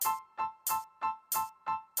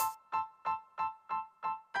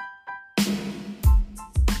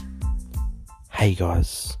Hey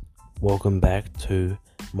guys, welcome back to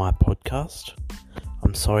my podcast.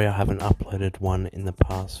 I'm sorry I haven't uploaded one in the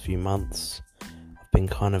past few months. I've been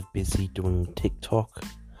kind of busy doing TikTok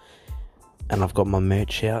and I've got my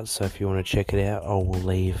merch out, so if you want to check it out, I will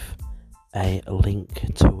leave a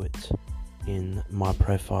link to it in my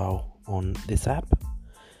profile on this app.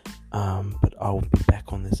 But I'll be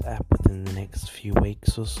back on this app within the next few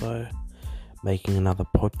weeks or so, making another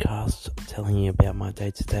podcast telling you about my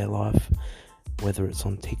day-to-day life, whether it's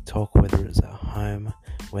on TikTok, whether it's at home,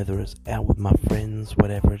 whether it's out with my friends,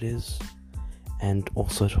 whatever it is, and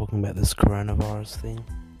also talking about this coronavirus thing,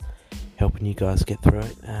 helping you guys get through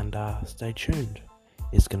it, and stay tuned.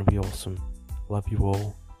 It's going to be awesome. Love you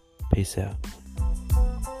all. Peace out.